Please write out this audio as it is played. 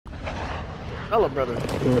Hello, brother.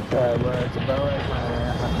 If I was a boy,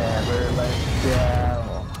 I never let go.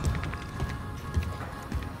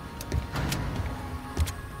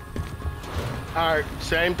 Alright,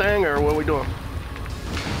 same thing or what we doing?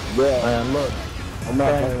 Yeah, Man, look. I'm not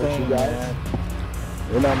playing with you guys. Man.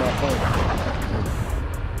 You're not my friend.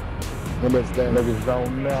 Understand? Niggas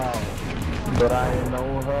don't know, but I ain't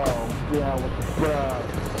no hoe. Yeah, what the fuck?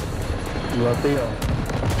 You want Theo?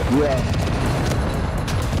 Yeah.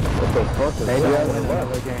 What the fuck is They that? don't win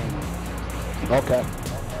Another game. Okay.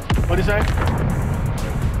 What'd he say?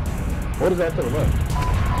 What is that to the left?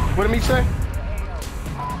 What did he say?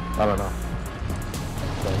 I don't know.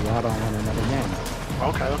 So y'all don't win another game.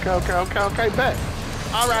 Okay, bet.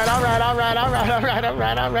 Alright.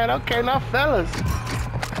 Okay, now fellas.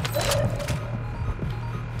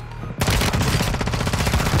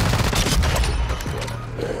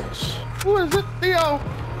 Yes. Who is it? Theo.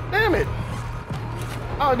 Damn it.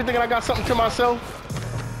 I be thinking I got something to myself.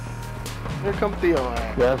 Here come Theo.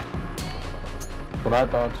 Yes. What I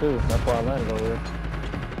thought too. That's why I landed over here.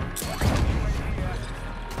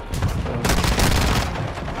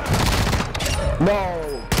 No.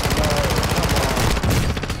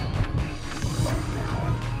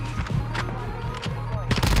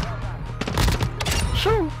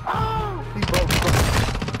 Shoot. Oh, he broke.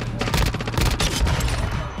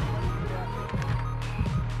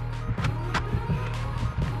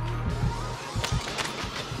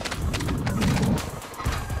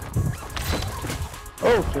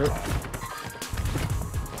 Oh shit.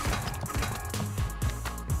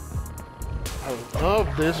 I love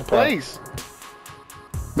this place.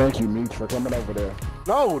 Thank you, Meech, for coming over there.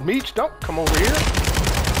 No, Meech, don't come over here.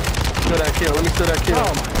 Steal that kill. Let me steal that kill.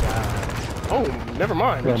 Oh my god. Oh, never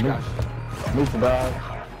mind. Yeah, Meech got Meech died.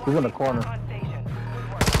 He's in the corner.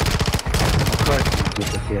 Get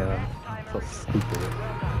the kill. So stupid.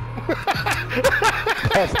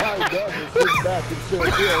 That's how he does it. Sit back and chill.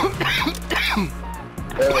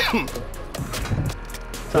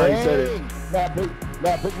 That's how he said it.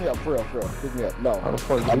 Nah, pick me up, for real. Pick me up. No, How the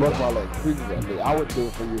fuck I you broke do my that? leg. Please do that. I would do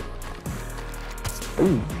it for you.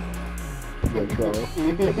 Ooh. Good bro.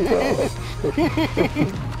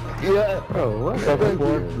 Yeah. Oh, what? Second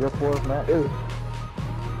fourth. Your fourth, Matt.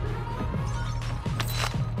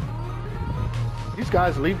 These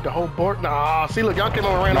guys leave the whole board. Nah, see, look, y'all came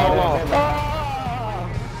over and ran all off.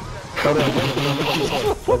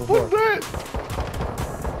 What was that?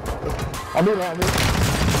 I mean,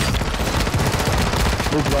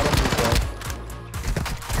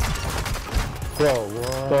 Bro,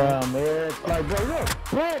 what? Damn, man. like, bro, you're a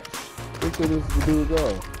bitch. Look at this dude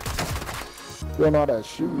go. Doing all that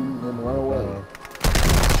shooting and run away.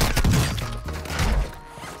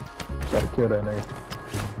 Gotta kill that nigga.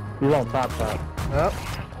 He's on top. Yep.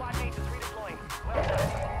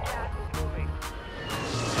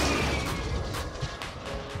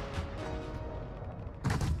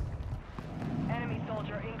 Enemy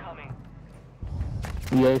soldier incoming.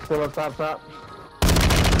 Yeah, he's still on top.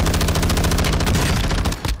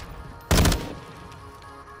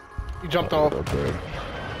 He jumped off. Okay.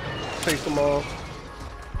 Chased them all.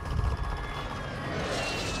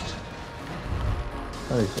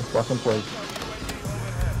 Hey, some fucking place.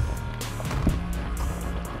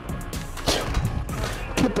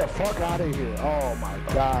 Get the fuck out of here. Oh my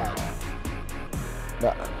god.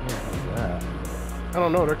 I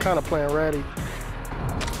don't know, they're kind of playing ratty.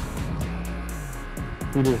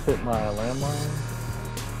 He just hit my landmine.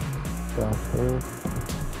 Downstairs.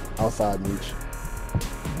 Outside, Meech.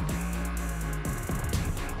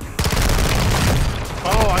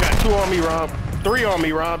 Oh, I got 2 on me, Rob. 3 on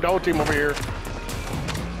me, Rob. The whole team over here.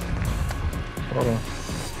 Hold on.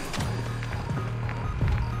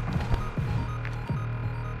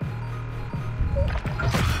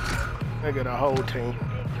 Nigga, the whole team.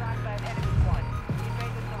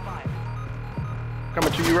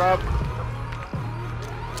 Coming to you, Rob.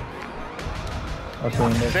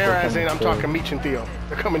 Their ass in, I'm talking Meech and Theo.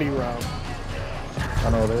 They're coming to you, Rob. I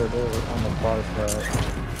know they're on the far side.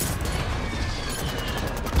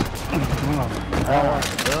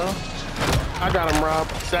 I got him, Rob.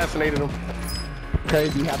 Assassinated him.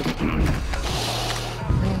 Crazy how to.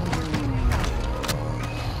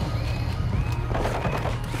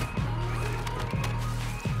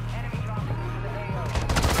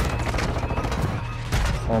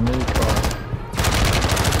 On me, car.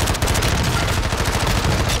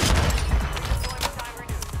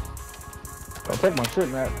 Don't take my shit,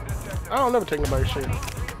 Matt. I don't never take nobody's shit.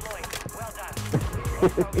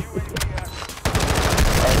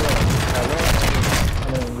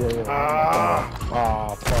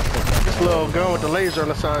 Ah, fuck. This little gun with the laser on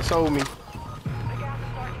the side sold me.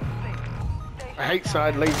 I hate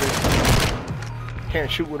side lasers. Can't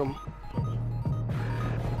shoot with them. Oh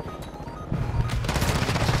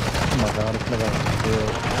my god, this nigga is good.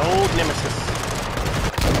 Old nemesis.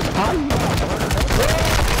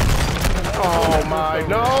 Oh my,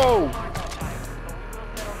 no!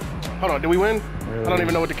 Hold on, did we win? I don't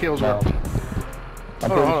even know what the kills were. No. I'm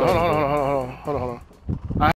Hold on, pretty hold on, sure. hold on, hold on, hold on, hold on, hold on.